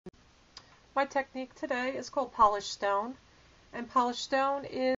My technique today is called polished stone, and polished stone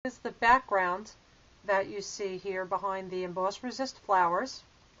is the background that you see here behind the embossed resist flowers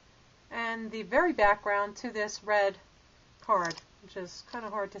and the very background to this red card, which is kind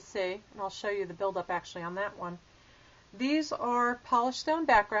of hard to see, and I'll show you the buildup actually on that one. These are polished stone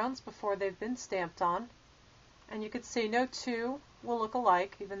backgrounds before they've been stamped on, and you can see no two will look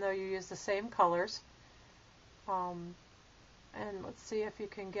alike even though you use the same colors. And let's see if you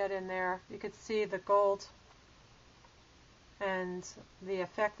can get in there. You can see the gold and the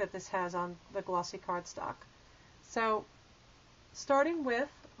effect that this has on the glossy cardstock. So starting with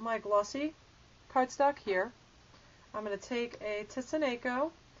my glossy cardstock here, I'm going to take a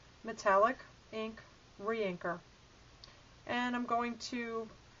Tizineco metallic ink re-inker, and I'm going to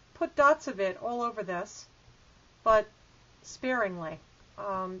put dots of it all over this, but sparingly.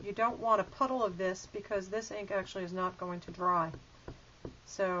 You don't want a puddle of this because this ink actually is not going to dry.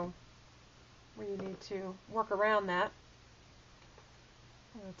 So we need to work around that.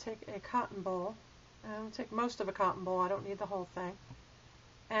 I'm going to take a cotton ball, and I'm going to take most of a cotton ball, I don't need the whole thing,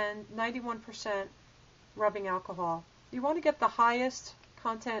 and 91% rubbing alcohol. You want to get the highest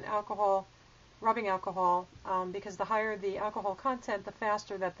content alcohol, rubbing alcohol, because the higher the alcohol content, the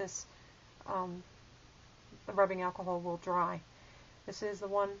faster that this the rubbing alcohol will dry. This is the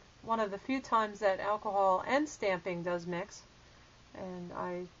one of the few times that alcohol and stamping does mix, and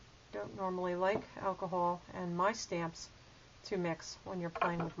I don't normally like alcohol and my stamps to mix when you're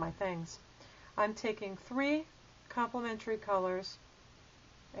playing with my things. I'm taking 3 complementary colors,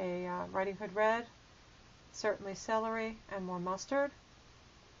 a Riding Hood Red, certainly celery, and more mustard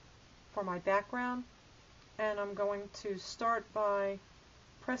for my background, and I'm going to start by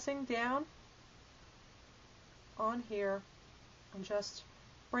pressing down on here and just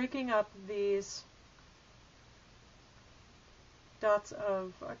breaking up these dots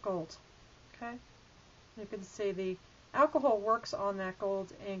of gold. Okay, you can see the alcohol works on that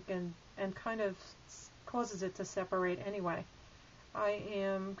gold ink and kind of causes it to separate anyway. I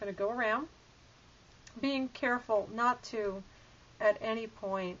am going to go around, being careful not to at any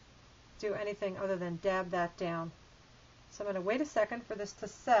point do anything other than dab that down. So I'm going to wait a second for this to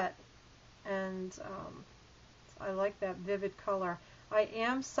set, and I like that vivid color. I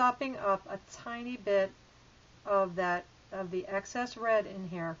am sopping up a tiny bit of the excess red in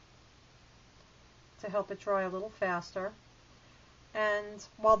here to help it dry a little faster. And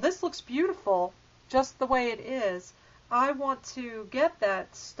while this looks beautiful just the way it is, I want to get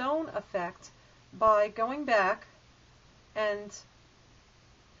that stone effect by going back and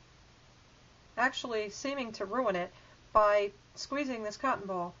actually seeming to ruin it by squeezing this cotton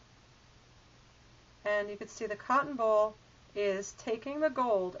ball. And you can see the cotton ball is taking the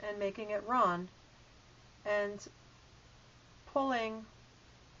gold and making it run and pushing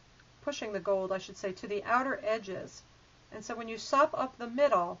the gold, I should say, to the outer edges. And so when you sop up the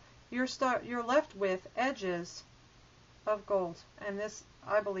middle, you're left with edges of gold, and this,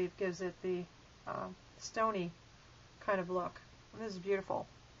 I believe, gives it the stony kind of look. And this is beautiful.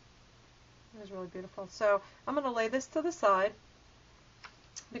 It is really beautiful. So I'm going to lay this to the side,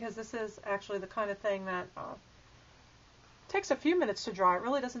 because this is actually the kind of thing that takes a few minutes to dry. It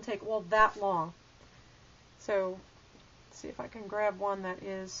really doesn't take all that long. So let's see if I can grab one that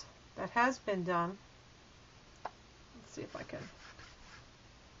has been done. Let's see if I can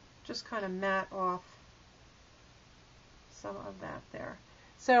just kind of mat off some of that there.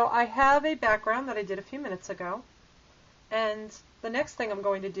 So I have a background that I did a few minutes ago, and the next thing I'm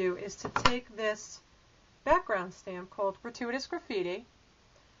going to do is to take this background stamp called Gratuitous Graffiti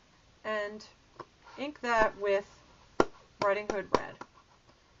and ink that with Riding Hood Red.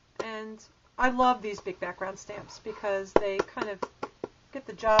 And I love these big background stamps because they kind of get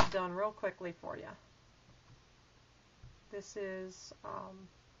the job done real quickly for you. This is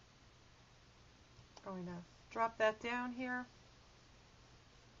going to drop that down here.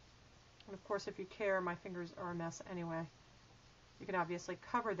 And of course, if you care, my fingers are a mess anyway. You can obviously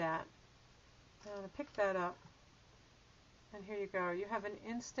cover that. I'm going to pick that up. And here you go. You have an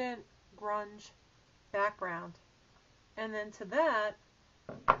instant grunge background. And then to that,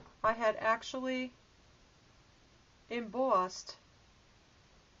 I had actually embossed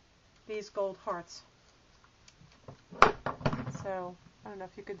these gold hearts. So, I don't know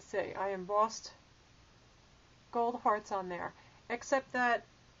if you could see. I embossed gold hearts on there. Except that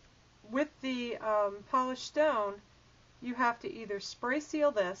with the polished stone, you have to either spray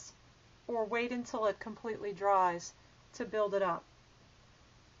seal this or wait until it completely dries to build it up.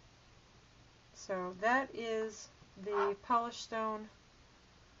 So that is the polished stone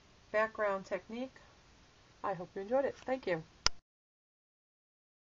background technique. I hope you enjoyed it. Thank you.